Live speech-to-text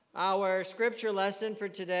Our scripture lesson for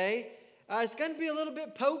today is going to be a little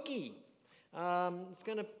bit pokey. It's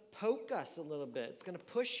going to poke us a little bit. It's going to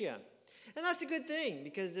push you. And that's a good thing,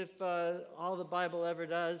 because if all the Bible ever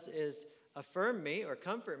does is affirm me or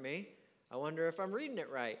comfort me, I wonder if I'm reading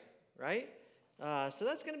it right? So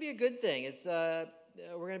that's going to be a good thing. We're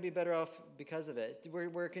going to be better off because of it.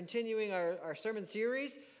 We're continuing our sermon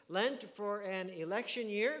series, Lent for an Election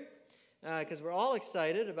Year, because we're all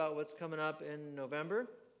excited about what's coming up in November.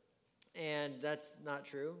 And that's not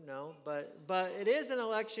true, no. But it is an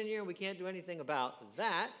election year, and we can't do anything about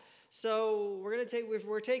that. So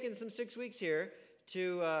we're taking some 6 weeks here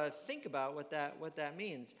to think about what that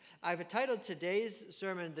means. I've titled today's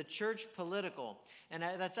sermon "The Church Political," and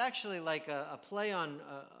that's actually like a play on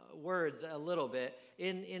words a little bit.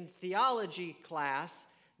 In theology class,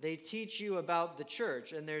 they teach you about the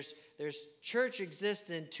church, and there's church exists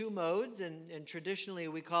in two modes, and traditionally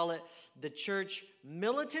we call it the church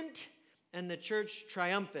militant and the church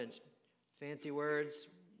triumphant. Fancy words.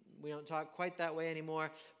 We don't talk quite that way anymore.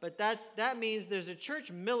 But that means there's a church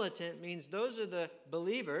militant, means those are the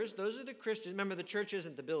believers, those are the Christians. Remember, the church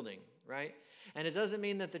isn't the building, right? And it doesn't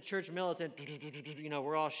mean that the church militant,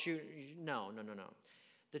 we're all shooting. No.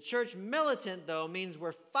 The church militant, though, means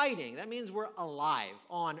we're fighting. That means we're alive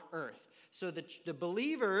on earth. So the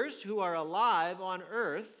believers who are alive on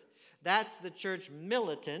earth, that's the church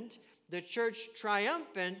militant. The church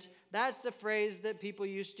triumphant, that's the phrase that people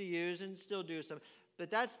used to use and still do some. But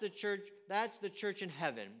that's the church in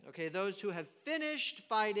heaven. Okay, those who have finished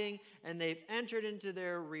fighting and they've entered into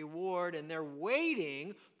their reward, and they're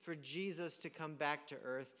waiting for Jesus to come back to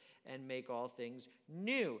earth and make all things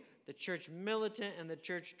new. The church militant and the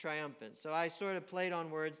church triumphant. So I sort of played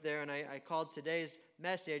on words there, and I called today's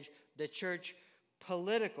message the church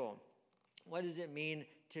political. What does it mean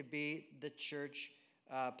to be the church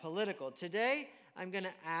political? Today, I'm going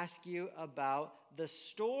to ask you about the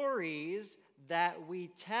stories that we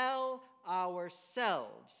tell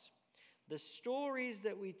ourselves. The stories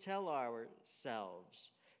that we tell ourselves.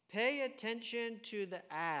 Pay attention to the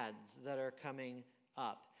ads that are coming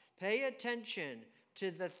up. Pay attention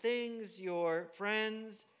to the things your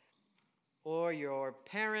friends or your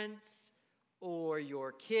parents or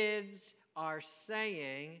your kids are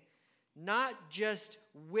saying. Not just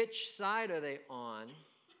which side are they on,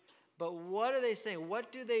 but what are they saying?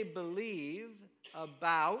 What do they believe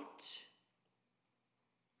about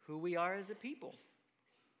who we are as a people?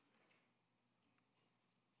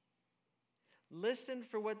 Listen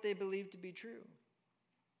for what they believe to be true.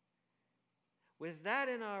 With that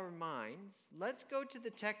in our minds, let's go to the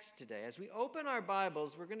text today. As we open our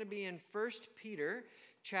Bibles, we're going to be in 1 Peter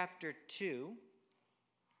chapter 2.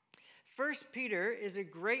 1 Peter is a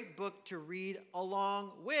great book to read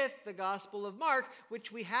along with the Gospel of Mark,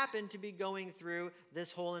 which we happen to be going through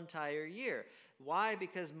this whole entire year. Why?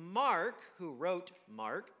 Because Mark, who wrote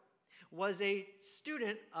Mark, was a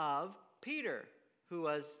student of Peter, who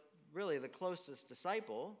was really the closest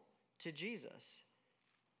disciple to Jesus.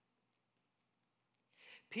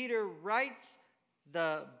 Peter writes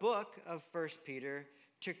the book of 1 Peter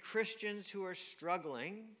to Christians who are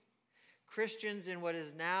struggling, Christians in what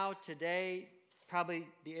is now today probably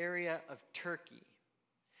the area of Turkey.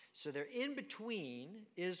 So they're in between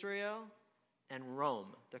Israel and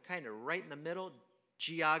Rome. They're kind of right in the middle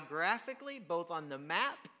geographically, both on the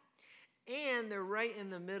map, and they're right in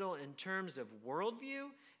the middle in terms of worldview,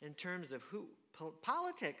 in terms of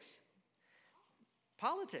politics.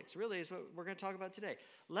 Politics really is what we're going to talk about today.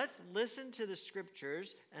 Let's listen to the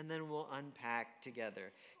scriptures, and then we'll unpack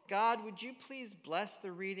together. God, would you please bless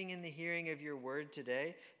the reading and the hearing of your word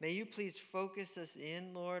today? May you please focus us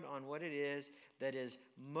in, Lord, on what it is that is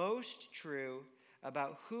most true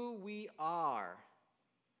about who we are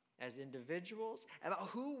as individuals, about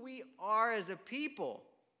who we are as a people.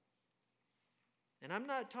 And I'm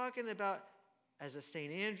not talking about as a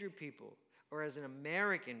St. Andrew people or as an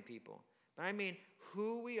American people, but I mean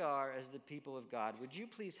who we are as the people of God. Would you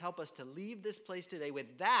please help us to leave this place today with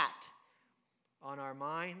that on our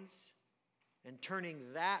minds and turning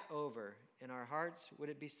that over in our hearts? Would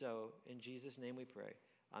it be so? In Jesus' name we pray.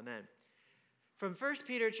 Amen. From 1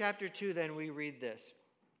 Peter chapter 2, then, we read this.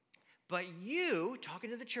 But you,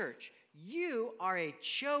 talking to the church, you are a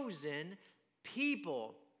chosen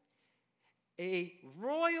people, a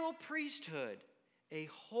royal priesthood, a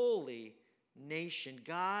holy nation,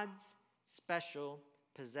 God's special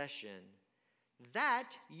possession,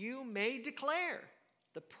 that you may declare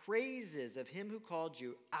the praises of him who called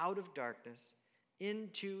you out of darkness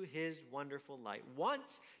into his wonderful light.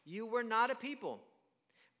 Once you were not a people,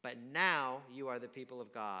 but now you are the people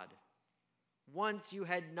of God. Once you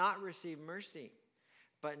had not received mercy,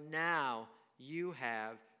 but now you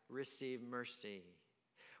have received mercy.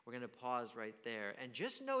 We're going to pause right there and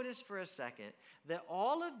just notice for a second that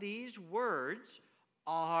all of these words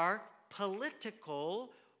are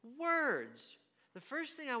political words. The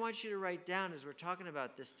first thing I want you to write down as we're talking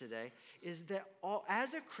about this today is that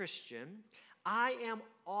as a Christian, I am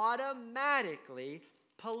automatically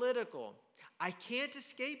political. I can't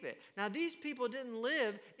escape it. Now, these people didn't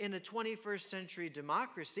live in a 21st century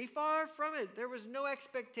democracy. Far from it. There was no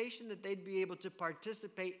expectation that they'd be able to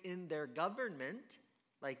participate in their government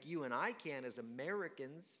like you and I can as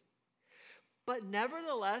Americans. But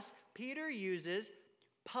nevertheless, Peter uses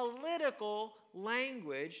political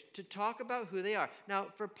language to talk about who they are. Now,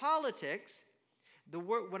 for politics, the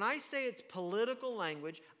word, when I say it's political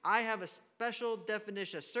language, I have a special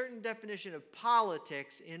definition, a certain definition of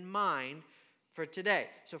politics in mind for today.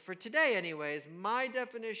 So for today, anyways, my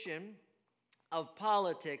definition of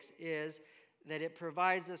politics is that it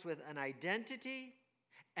provides us with an identity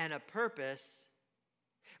and a purpose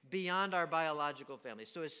beyond our biological family.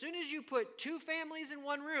 So as soon as you put two families in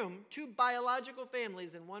one room, two biological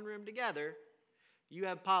families in one room together, you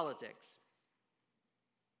have politics.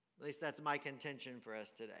 At least that's my contention for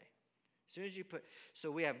us today. As soon as you put, so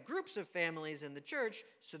we have groups of families in the church,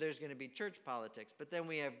 so there's going to be church politics. But then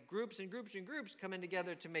we have groups and groups and groups coming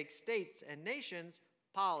together to make states and nations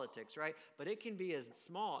politics, right? But it can be as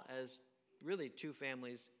small as really two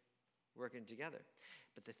families working together.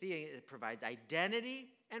 But the thing, it provides identity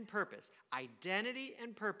and purpose. Identity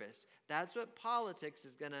and purpose. That's what politics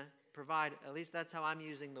is going to provide. At least that's how I'm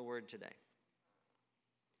using the word today.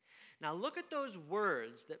 Now look at those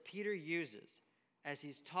words that Peter uses as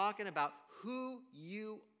he's talking about who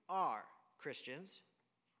you are, Christians.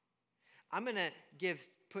 I'm going to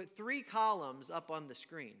put 3 columns up on the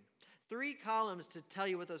screen. 3 columns to tell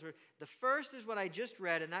you what those were. The first is what I just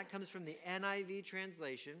read, and that comes from the NIV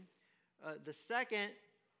translation. The second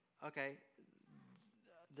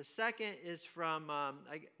is from,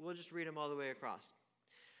 we'll just read them all the way across.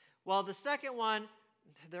 Well, the second one,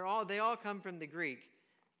 they all come from the Greek.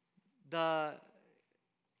 The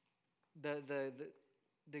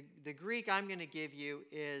Greek I'm going to give you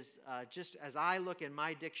is just as I look in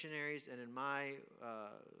my dictionaries and in my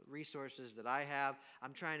resources that I have,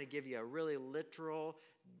 I'm trying to give you a really literal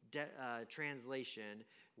translation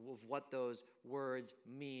of what those words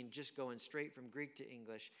mean, just going straight from Greek to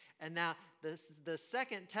English. And now the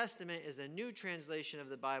Second Testament is a new translation of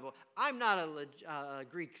the Bible. I'm not a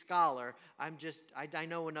Greek scholar. I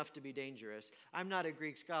know enough to be dangerous. I'm not a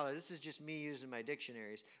Greek scholar. This is just me using my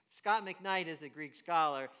dictionaries. Scott McKnight is a Greek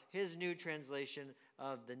scholar. His new translation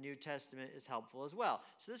of the New Testament is helpful as well.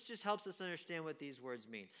 So this just helps us understand what these words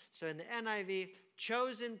mean. So in the NIV,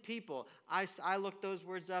 chosen people, I looked those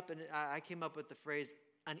words up and I came up with the phrase,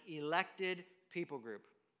 an elected people group.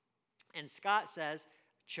 And Scott says,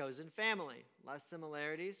 chosen family. A lot of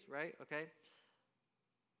similarities, right? Okay.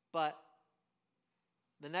 But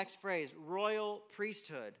the next phrase, royal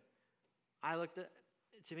priesthood.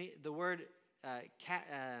 To me, the word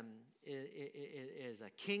is a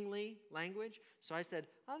kingly language. So I said,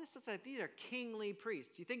 this looks like these are kingly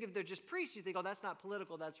priests. You think if they're just priests, you think, that's not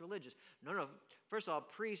political, that's religious. No. First of all,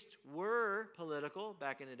 priests were political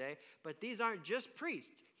back in the day, but these aren't just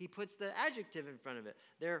priests. He puts the adjective in front of it.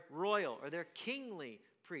 They're royal or they're kingly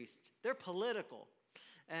priests. They're political.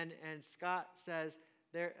 And Scott says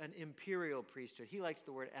they're an imperial priesthood. He likes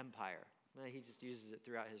the word empire. He just uses it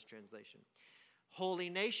throughout his translation. Holy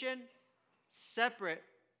nation, separate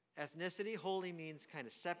ethnicity. Holy means kind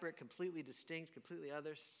of separate, completely distinct, completely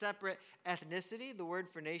other. Separate ethnicity. The word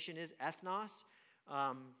for nation is ethnos.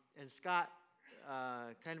 And Scott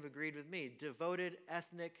kind of agreed with me. Devoted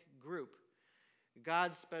ethnic group.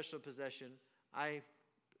 God's special possession. I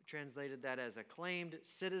translated that as acclaimed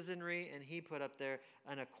citizenry, and he put up there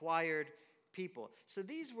an acquired people. So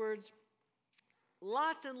these words,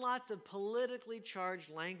 lots and lots of politically charged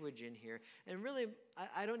language in here. And really,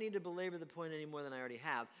 I don't need to belabor the point any more than I already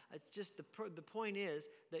have. It's just the point is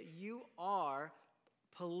that you are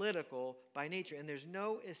political by nature, and there's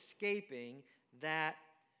no escaping that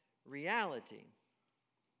reality.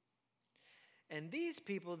 And these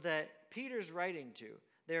people that Peter's writing to,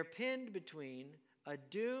 they're pinned between a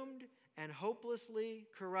doomed and hopelessly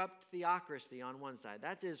corrupt theocracy on one side.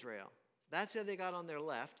 That's Israel. That's who they got on their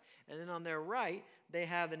left. And then on their right, they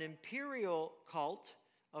have an imperial cult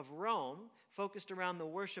of Rome focused around the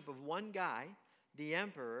worship of one guy, the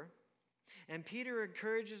emperor. And Peter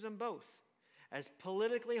encourages them both. As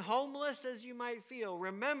politically homeless as you might feel,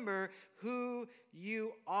 remember who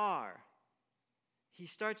you are. He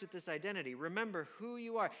starts with this identity. Remember who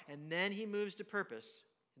you are. And then he moves to purpose.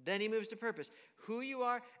 Then he moves to purpose. Who you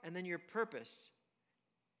are and then your purpose.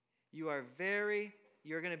 You're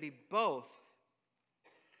going to be both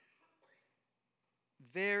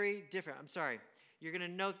very different. You're going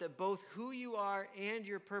to note that both who you are and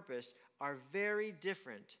your purpose are very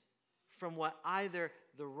different from what either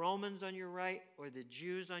the Romans on your right or the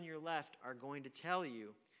Jews on your left are going to tell you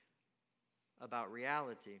about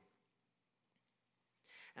reality.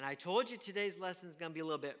 And I told you today's lesson is going to be a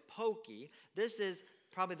little bit pokey. This is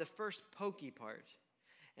probably the first pokey part.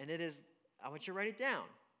 And it is, I want you to write it down.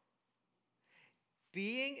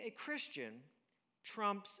 Being a Christian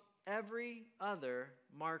trumps every other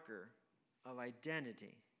marker of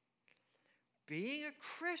identity. Being a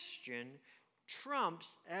Christian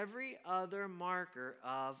trumps every other marker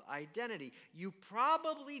of identity. You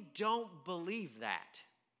probably don't believe that,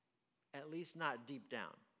 at least not deep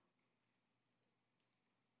down.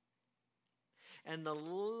 And the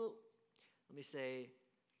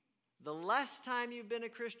less time you've been a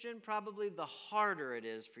Christian, probably the harder it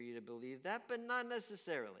is for you to believe that, but not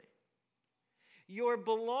necessarily. Your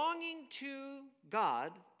belonging to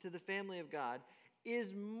God, to the family of God,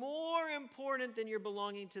 is more important than your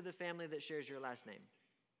belonging to the family that shares your last name.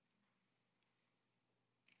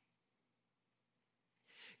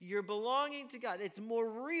 Your belonging to God, it's more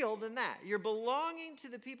real than that. Your belonging to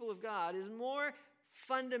the people of God is more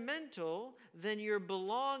fundamental than your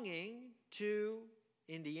belonging to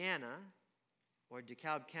Indiana or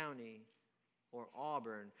DeKalb County or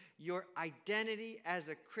Auburn. Your identity as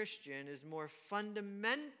a Christian is more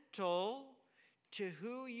fundamental to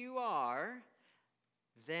who you are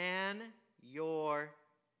than your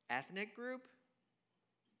ethnic group,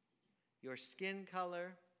 your skin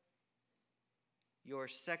color, your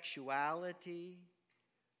sexuality,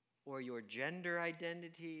 or your gender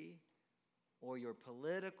identity, or your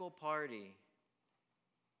political party.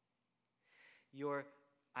 Your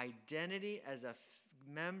identity as a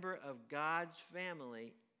member of God's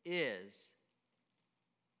family is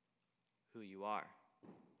who you are.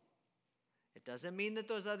 It doesn't mean that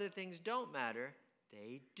those other things don't matter.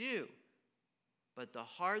 They do. But the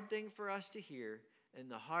hard thing for us to hear and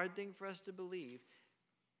the hard thing for us to believe,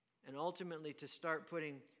 and ultimately to start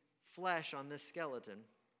putting flesh on this skeleton,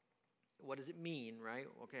 what does it mean, right?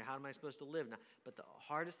 Okay, how am I supposed to live now? But the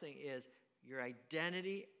hardest thing is your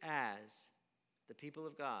identity as the people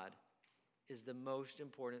of God is the most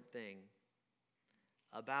important thing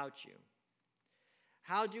about you.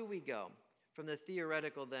 How do we go from the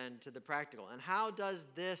theoretical then to the practical? And how does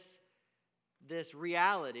this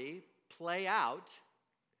reality play out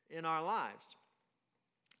in our lives?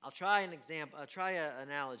 I'll try an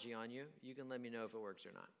analogy on you. You can let me know if it works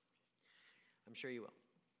or not. I'm sure you will.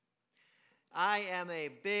 I am a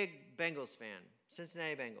big Bengals fan,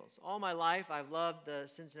 Cincinnati Bengals. All my life, I've loved the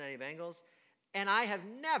Cincinnati Bengals, and I have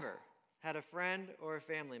never had a friend or a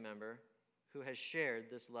family member who has shared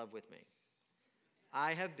this love with me.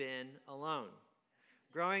 I have been alone.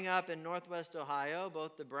 Growing up in Northwest Ohio,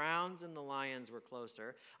 both the Browns and the Lions were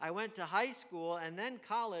closer. I went to high school and then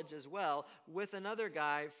college as well with another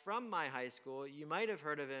guy from my high school. You might have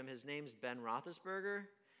heard of him. His name's Ben Roethlisberger.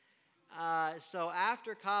 So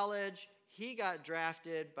after college, he got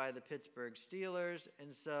drafted by the Pittsburgh Steelers,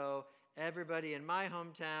 and so everybody in my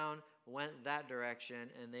hometown went that direction,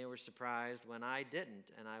 and they were surprised when I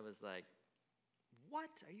didn't. And I was like, what?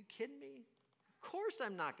 Are you kidding me? Of course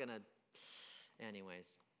I'm not going to. Anyways.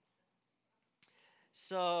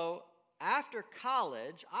 So after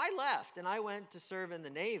college, I left, and I went to serve in the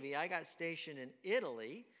Navy. I got stationed in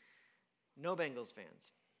Italy. No Bengals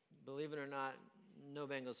fans. Believe it or not, no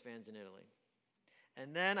Bengals fans in Italy.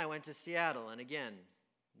 And then I went to Seattle, and again,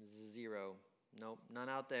 zero. Nope, none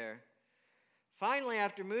out there. Finally,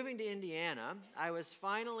 after moving to Indiana, I was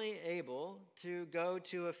finally able to go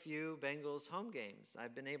to a few Bengals home games.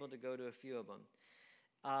 I've been able to go to a few of them.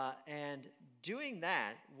 And doing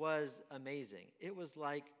that was amazing. It was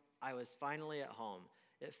like I was finally at home.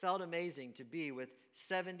 It felt amazing to be with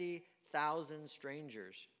 70,000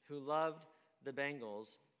 strangers who loved the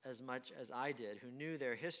Bengals as much as I did, who knew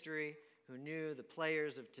their history, who knew the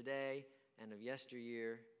players of today and of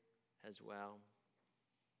yesteryear as well.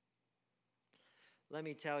 Let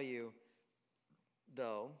me tell you,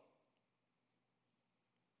 though,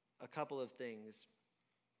 a couple of things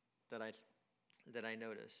that I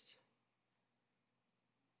noticed.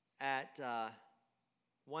 At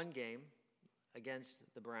one game against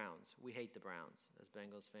the Browns, we hate the Browns as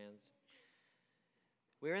Bengals fans.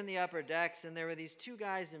 We were in the upper decks, and there were these two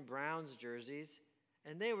guys in Browns jerseys,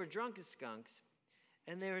 and they were drunk as skunks,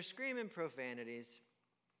 and they were screaming profanities.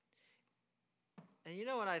 And you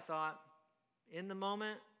know what I thought? In the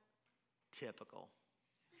moment, typical.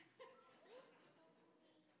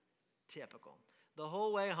 Typical. The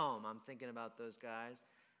whole way home, I'm thinking about those guys,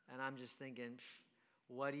 and I'm just thinking,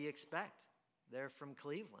 what do you expect? They're from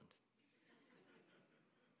Cleveland.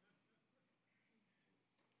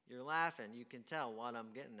 You're laughing. You can tell what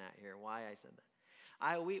I'm getting at here, why I said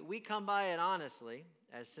that. We come by it honestly,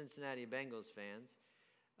 as Cincinnati Bengals fans.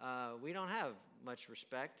 We don't have much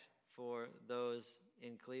respect for those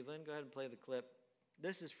in Cleveland. Go ahead and play the clip.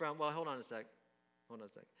 This is from, well, hold on a sec. A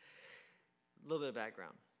little bit of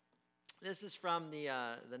background. This is from the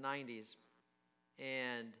 90s,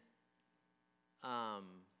 and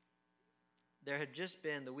there had just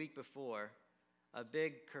been, the week before, a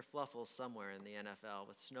big kerfluffle somewhere in the NFL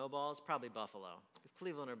with snowballs, probably Buffalo.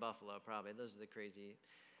 Cleveland or Buffalo, probably. Those are the crazy.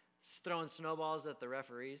 Throwing snowballs at the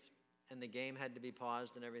referees, and the game had to be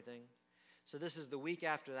paused and everything. So this is the week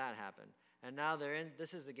after that happened. And now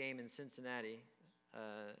this is a game in Cincinnati,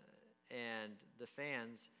 and the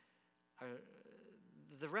fans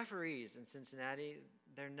the referees in Cincinnati,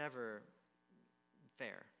 they're never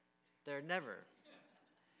fair.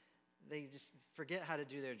 They just forget how to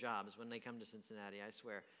do their jobs when they come to Cincinnati, I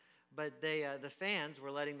swear. But the fans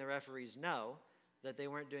were letting the referees know that they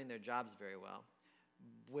weren't doing their jobs very well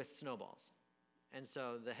with snowballs. And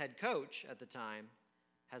so the head coach at the time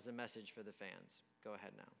has a message for the fans. Go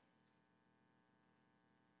ahead now.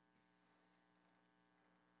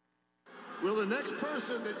 Will the next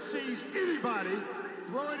person that sees anybody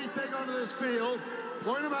throw anything onto this field,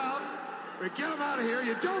 point them out, or get them out of here?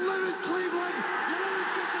 You don't live in Cleveland, you live in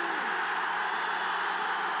Cincinnati.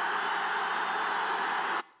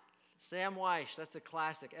 Sam Weish, that's a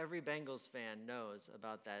classic. Every Bengals fan knows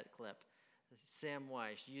about that clip. Sam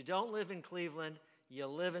Weish, you don't live in Cleveland, you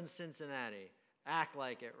live in Cincinnati. Act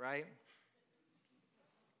like it, right?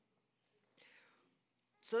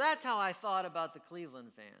 So that's how I thought about the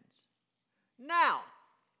Cleveland fans. Now,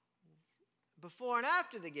 before and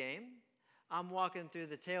after the game, I'm walking through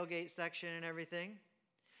the tailgate section and everything,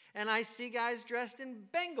 and I see guys dressed in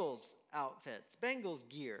Bengals outfits, Bengals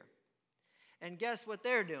gear. And guess what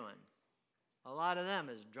they're doing? A lot of them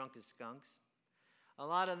is drunk as skunks. A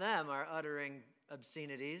lot of them are uttering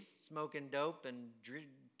obscenities, smoking dope and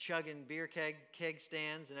chugging beer keg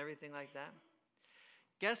stands and everything like that.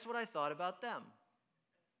 Guess what I thought about them?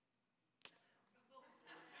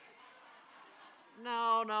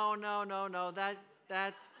 No.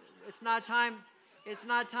 That's it's not time. It's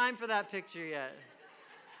not time for that picture yet.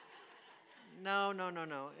 No.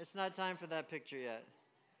 It's not time for that picture yet.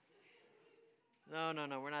 No.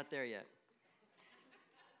 We're not there yet.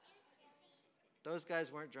 Those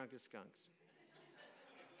guys weren't drunk as skunks.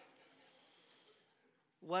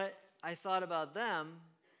 What I thought about them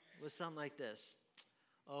was something like this.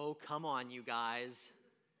 Oh, come on, you guys.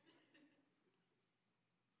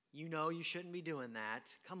 You know you shouldn't be doing that.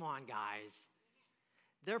 Come on, guys.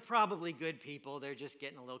 They're probably good people. They're just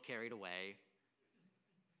getting a little carried away.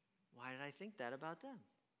 Why did I think that about them?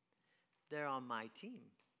 They're on my team.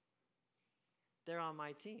 They're on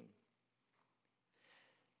my team.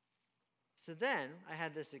 So then I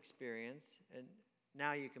had this experience, and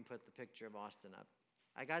now you can put the picture of Austin up.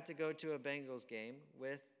 I got to go to a Bengals game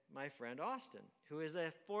with my friend Austin, who is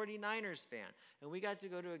a 49ers fan. And we got to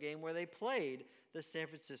go to a game where they played the San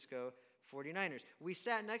Francisco 49ers. We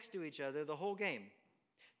sat next to each other the whole game,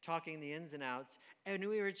 talking the ins and outs, and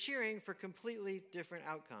we were cheering for completely different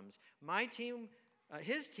outcomes. My team,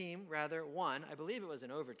 his team, rather, won. I believe it was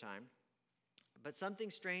in overtime. But something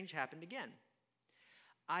strange happened again.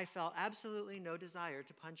 I felt absolutely no desire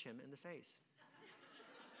to punch him in the face.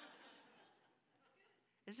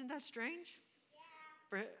 Isn't that strange?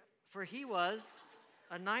 Yeah. For he was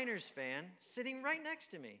a Niners fan sitting right next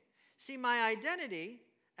to me. See, my identity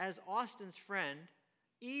as Austin's friend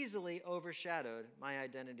easily overshadowed my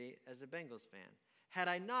identity as a Bengals fan. Had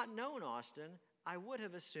I not known Austin, I would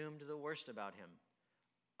have assumed the worst about him.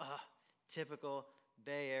 Typical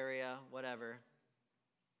Bay Area, whatever,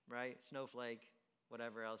 right? Snowflake,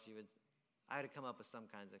 whatever else I had to come up with some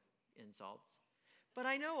kinds of insults. But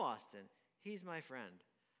I know Austin. He's my friend.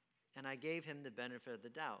 And I gave him the benefit of the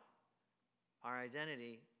doubt. Our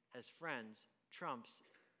identity as friends trumps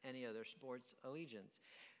any other sports allegiance.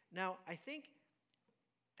 Now, I think,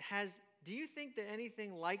 do you think that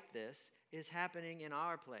anything like this is happening in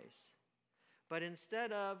our place? But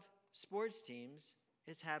instead of sports teams,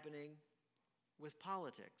 it's happening with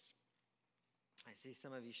politics. I see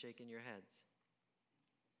some of you shaking your heads.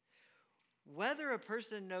 Whether a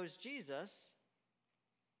person knows Jesus,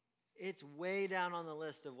 it's way down on the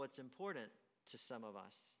list of what's important to some of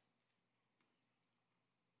us.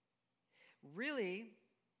 Really,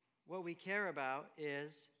 what we care about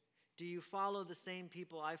is, Do you follow the same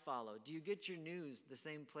people I follow? Do you get your news the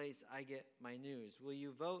same place I get my news? Will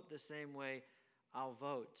you vote the same way I'll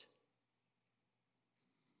vote?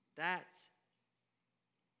 That's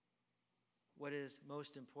what is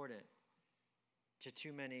most important to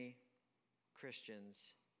too many Christians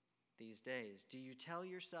these days. Do you tell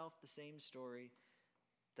yourself the same story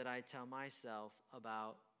that I tell myself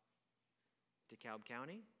about DeKalb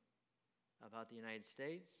County, about the United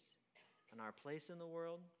States, and our place in the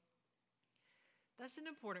world? That's an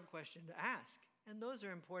important question to ask, and those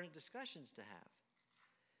are important discussions to have.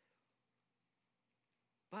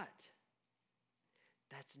 But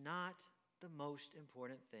that's not the most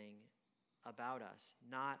important thing about us,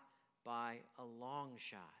 not by a long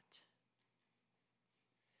shot.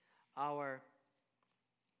 Our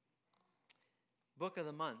book of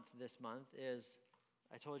the month this month is,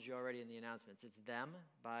 I told you already in the announcements, it's Them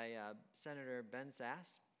by Senator Ben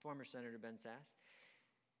Sasse, former Senator Ben Sasse.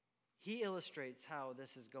 He illustrates how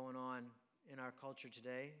this is going on in our culture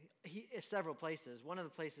today. Several places. One of the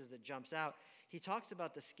places that jumps out, he talks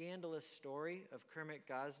about the scandalous story of Kermit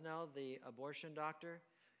Gosnell, the abortion doctor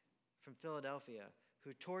from Philadelphia,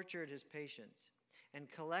 who tortured his patients and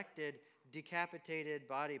collected decapitated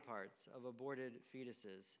body parts of aborted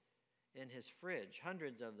fetuses in his fridge,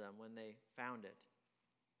 hundreds of them when they found it.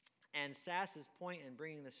 And Sasse's point in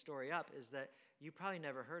bringing this story up is that you probably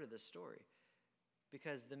never heard of this story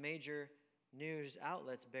because the major news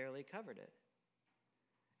outlets barely covered it.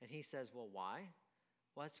 And he says, well, why?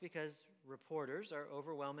 Well, it's because reporters are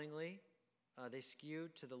overwhelmingly, they skew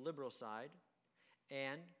to the liberal side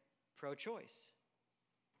and pro-choice.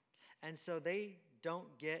 And so they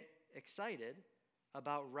don't get excited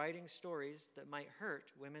about writing stories that might hurt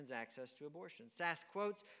women's access to abortion. Sasse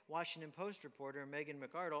quotes Washington Post reporter Megan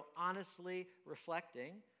McArdle honestly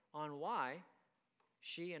reflecting on why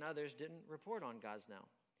she and others didn't report on Gosnell.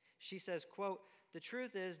 She says, quote, "The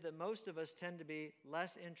truth is that most of us tend to be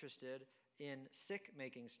less interested in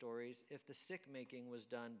sick-making stories if the sick-making was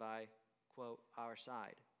done by, quote, our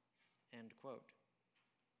side," end quote.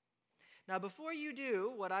 Now, before you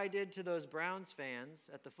do what I did to those Browns fans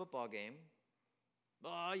at the football game,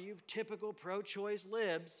 oh, you typical pro-choice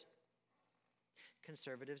libs,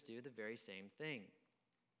 conservatives do the very same thing.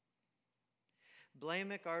 Blame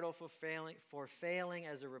McArdle for failing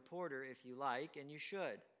as a reporter if you like, and you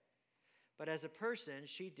should. But as a person,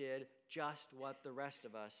 she did just what the rest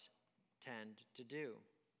of us tend to do.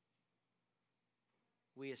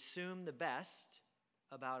 We assume the best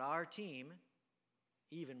about our team,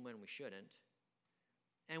 even when we shouldn't.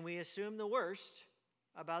 And we assume the worst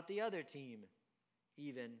about the other team,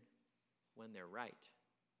 even when they're right.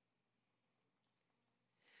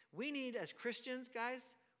 We need, as Christians, guys,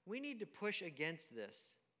 we need to push against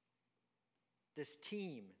this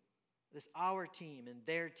team, this our team and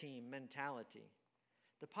their team mentality.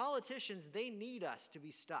 The politicians, they need us to be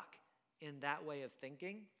stuck in that way of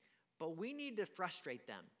thinking, but we need to frustrate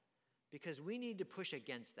them because we need to push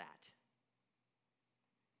against that.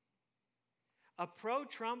 A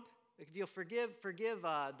pro-Trump, if you'll forgive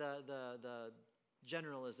the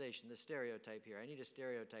generalization, the stereotype here. I need a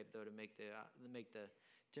stereotype though to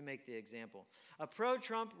make the example. A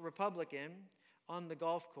pro-Trump Republican on the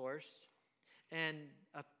golf course and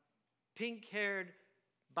a pink-haired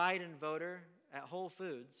Biden voter at Whole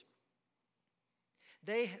Foods,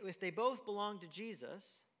 if they both belong to Jesus,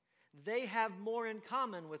 they have more in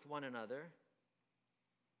common with one another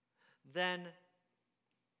than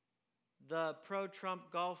the pro-Trump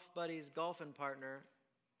golf buddy's golfing partner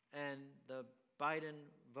and the Biden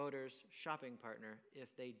voter's shopping partner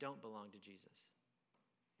if they don't belong to Jesus.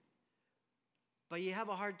 But you have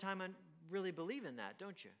a hard time really believing that,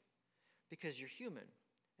 don't you? Because you're human.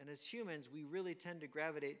 And as humans, we really tend to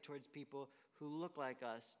gravitate towards people who look like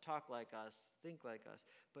us, talk like us, think like us.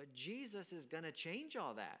 But Jesus is going to change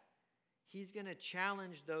all that. He's going to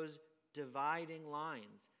challenge those dividing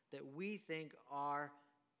lines that we think are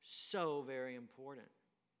so very important.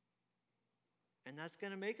 And that's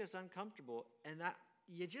going to make us uncomfortable. And that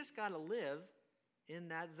you just got to live in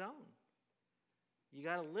that zone. You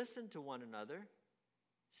got to listen to one another,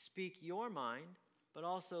 speak your mind, but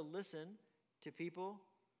also listen to people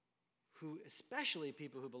who, especially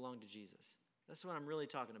people who belong to Jesus. That's what I'm really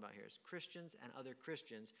talking about here, is Christians and other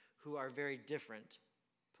Christians who are very different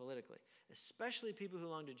politically. Especially people who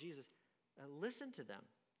belong to Jesus. Listen to them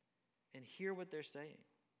and hear what they're saying.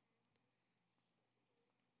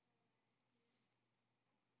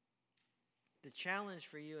 The challenge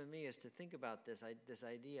for you and me is to think about this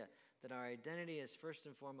idea that our identity is first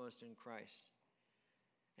and foremost in Christ.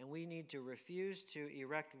 And we need to refuse to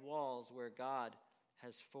erect walls where God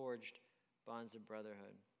has forged bonds of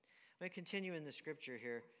brotherhood. I'm going to continue in the scripture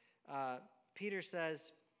here. Peter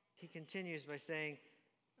says, he continues by saying,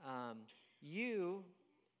 I'm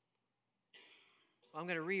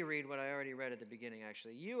going to reread what I already read at the beginning,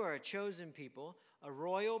 actually. You are a chosen people, a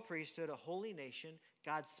royal priesthood, a holy nation,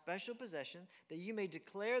 God's special possession, that you may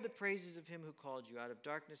declare the praises of him who called you out of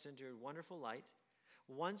darkness into a wonderful light.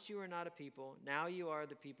 Once you were not a people, now you are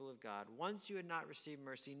the people of God. Once you had not received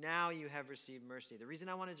mercy, now you have received mercy. The reason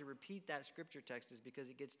I wanted to repeat that scripture text is because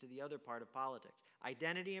it gets to the other part of politics.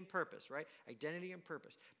 Identity and purpose, right? Identity and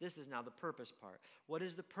purpose. This is now the purpose part. What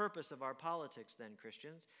is the purpose of our politics then,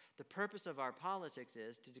 Christians? The purpose of our politics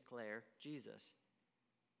is to declare Jesus.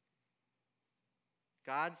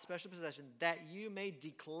 God's special possession, that you may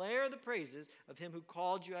declare the praises of him who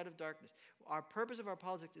called you out of darkness. Our purpose of our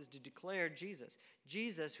politics is to declare Jesus.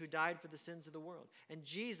 Jesus who died for the sins of the world. And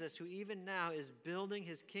Jesus who even now is building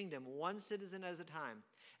his kingdom one citizen at a time,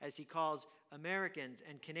 as he calls Americans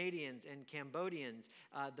and Canadians and Cambodians,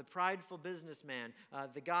 the prideful businessman,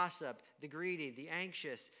 the gossip, the greedy, the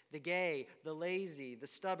anxious, the gay, the lazy, the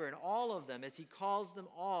stubborn, all of them, as he calls them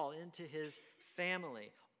all into his family.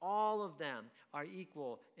 All of them are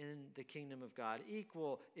equal in the kingdom of God,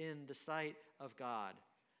 equal in the sight of God.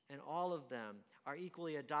 And all of them are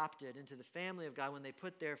equally adopted into the family of God when they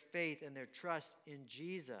put their faith and their trust in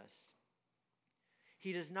Jesus.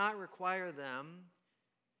 He does not require them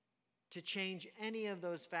to change any of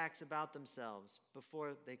those facts about themselves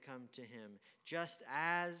before they come to him, just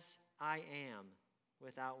as I am,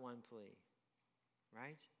 without one plea.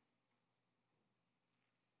 Right?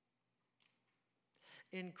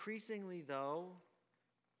 Increasingly, though,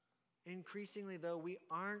 we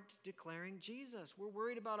aren't declaring Jesus. We're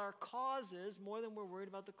worried about our causes more than we're worried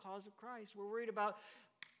about the cause of Christ. We're worried about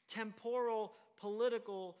temporal,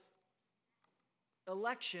 political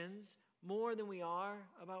elections more than we are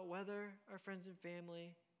about whether our friends and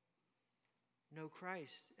family know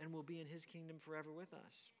Christ and will be in his kingdom forever with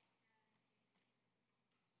us.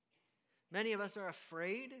 Many of us are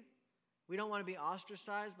afraid. We don't want to be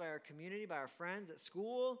ostracized by our community, by our friends at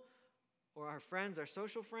school, or our friends, our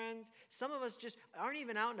social friends. Some of us just aren't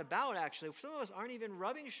even out and about, actually. Some of us aren't even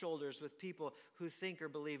rubbing shoulders with people who think or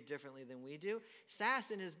believe differently than we do.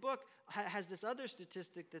 Sass, in his book, has this other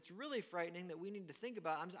statistic that's really frightening that we need to think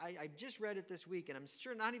about. I just read it this week, and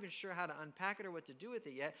I'm not even sure how to unpack it or what to do with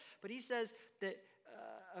it yet. But he says that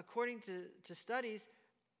according to studies,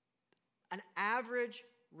 an average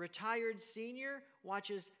retired senior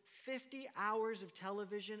watches 50 hours of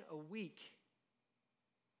television a week.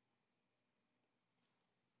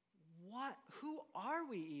 What? Who are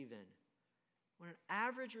we even? When an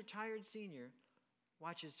average retired senior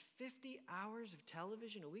watches 50 hours of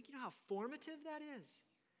television a week, you know how formative that is?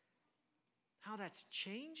 How that's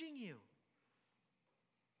changing you.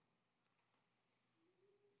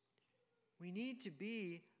 We need to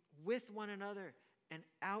be with one another and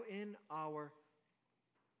out in our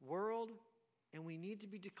world, and we need to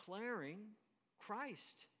be declaring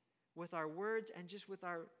Christ with our words and just with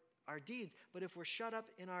our deeds. But if we're shut up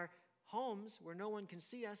in our homes where no one can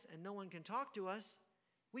see us and no one can talk to us,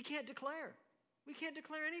 we can't declare. We can't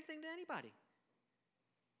declare anything to anybody.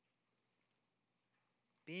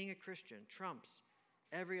 Being a Christian trumps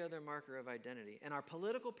every other marker of identity. And our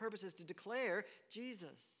political purpose is to declare Jesus.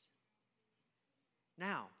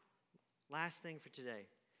 Now, last thing for today.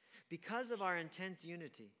 Because of our intense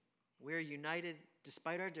unity, we're united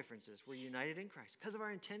despite our differences. We're united in Christ. Because of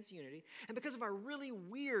our intense unity, and because of our really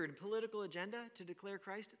weird political agenda to declare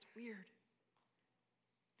Christ, it's weird.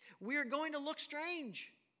 We're going to look strange.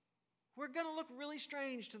 We're going to look really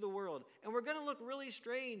strange to the world. And we're going to look really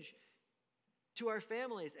strange to our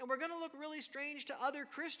families. And we're going to look really strange to other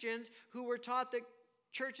Christians who were taught that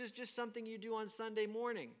church is just something you do on Sunday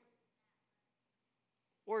morning.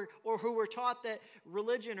 Or who were taught that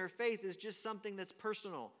religion or faith is just something that's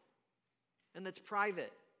personal and that's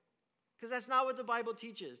private. Because that's not what the Bible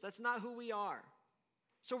teaches. That's not who we are.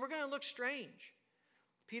 So we're going to look strange.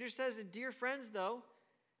 Peter says, dear friends, though,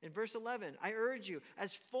 in verse 11, I urge you,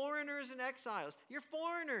 as foreigners and exiles. You're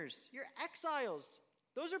foreigners. You're exiles.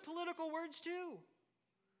 Those are political words too.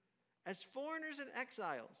 As foreigners and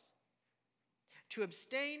exiles, to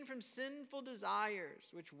abstain from sinful desires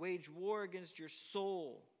which wage war against your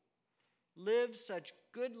soul. Live such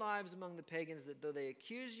good lives among the pagans that though they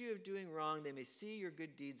accuse you of doing wrong, they may see your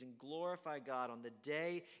good deeds and glorify God on the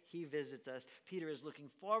day he visits us. Peter is looking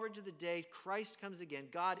forward to the day Christ comes again.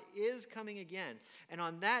 God is coming again. And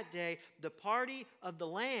on that day, the party of the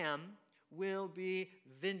Lamb will be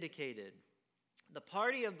vindicated. The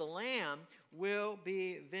party of the Lamb will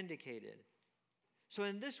be vindicated. So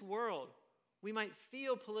in this world, we might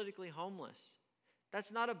feel politically homeless.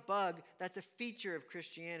 That's not a bug. That's a feature of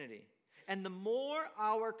Christianity. And the more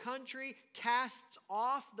our country casts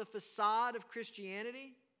off the facade of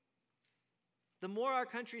Christianity, the more our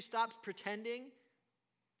country stops pretending.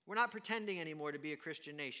 We're not pretending anymore to be a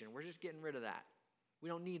Christian nation. We're just getting rid of that. We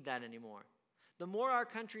don't need that anymore. The more our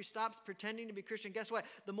country stops pretending to be Christian, guess what?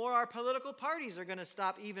 The more our political parties are going to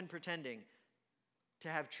stop even pretending to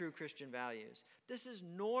have true Christian values. This is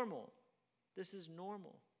normal. This is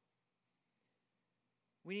normal.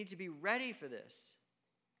 We need to be ready for this.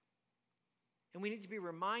 And we need to be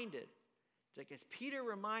reminded, like as Peter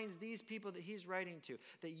reminds these people that he's writing to,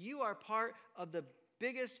 that you are part of the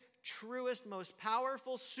biggest, truest, most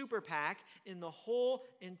powerful super PAC in the whole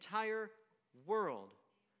entire world.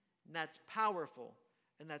 And that's powerful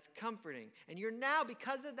and that's comforting. And you're now,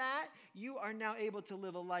 because of that, you are now able to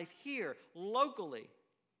live a life here, locally,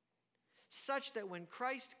 such that when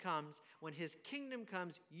Christ comes, when his kingdom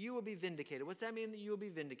comes, you will be vindicated. What's that mean, that you will be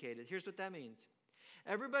vindicated? Here's what that means.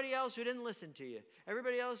 Everybody else who didn't listen to you,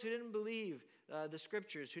 everybody else who didn't believe the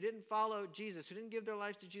scriptures, who didn't follow Jesus, who didn't give their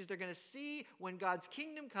lives to Jesus, they're going to see when God's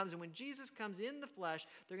kingdom comes and when Jesus comes in the flesh,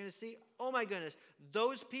 they're going to see, oh my goodness,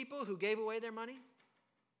 those people who gave away their money,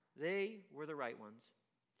 they were the right ones.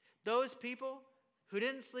 Those people who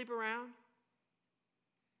didn't sleep around,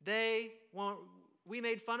 we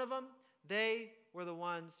made fun of them, they were the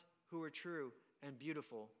ones who were true and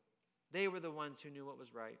beautiful. They were the ones who knew what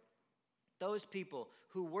was right. Those people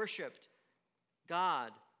who worshiped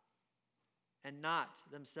God and not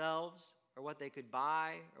themselves or what they could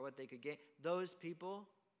buy or what they could gain, those people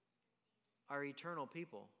are eternal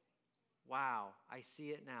people. Wow, I see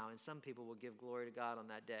it now. And some people will give glory to God on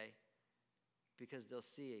that day because they'll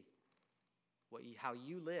see how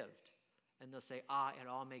you lived. And they'll say, it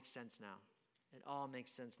all makes sense now. It all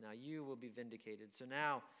makes sense now. You will be vindicated. So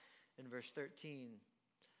now, in verse 13,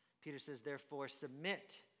 Peter says, therefore,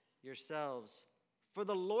 submit yourselves for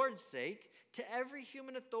the Lord's sake to every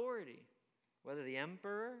human authority, whether the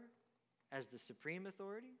emperor as the supreme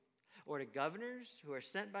authority, or to governors who are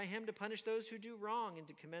sent by him to punish those who do wrong and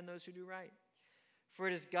to commend those who do right. For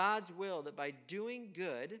it is God's will that by doing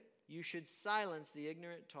good you should silence the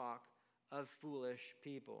ignorant talk of foolish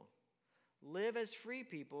people. Live as free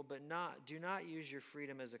people, but do not use your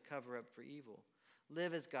freedom as a cover-up for evil.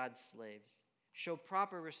 Live as God's slaves. Show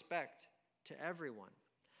proper respect to everyone.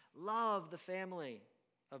 Love the family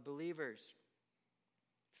of believers.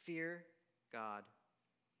 Fear God.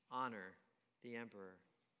 Honor the emperor.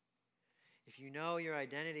 If you know your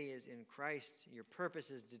identity is in Christ, your purpose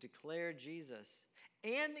is to declare Jesus,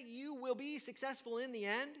 and that you will be successful in the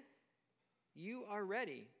end, you are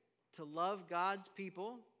ready to love God's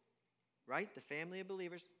people, right? The family of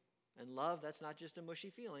believers. And love, that's not just a mushy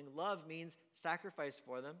feeling. Love means sacrifice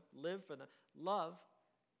for them, live for them. Love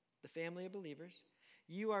the family of believers.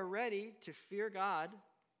 You are ready to fear God,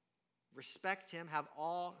 respect him,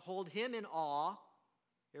 hold him in awe.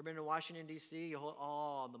 You ever been to Washington, D.C.? You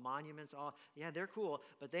hold the monuments, yeah, they're cool,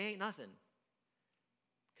 but they ain't nothing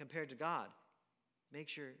compared to God. Make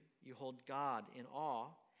sure you hold God in awe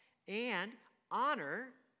and honor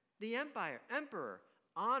the emperor.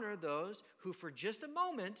 Honor those who for just a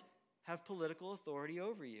moment have political authority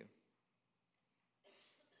over you.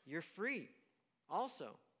 You're free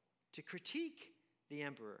also to critique the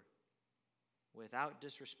emperor without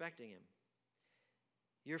disrespecting him.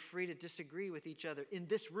 You're free to disagree with each other in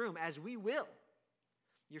this room, as we will.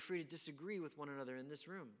 You're free to disagree with one another in this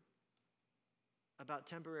room about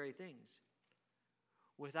temporary things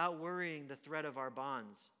without worrying the thread of our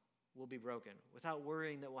bonds will be broken, without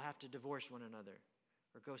worrying that we'll have to divorce one another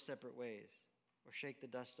or go separate ways or shake the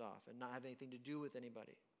dust off and not have anything to do with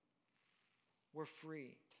anybody. We're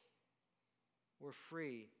free. We're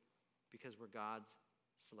free because we're God's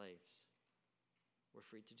slaves. We're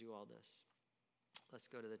free to do all this. Let's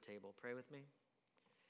go to the table. Pray with me.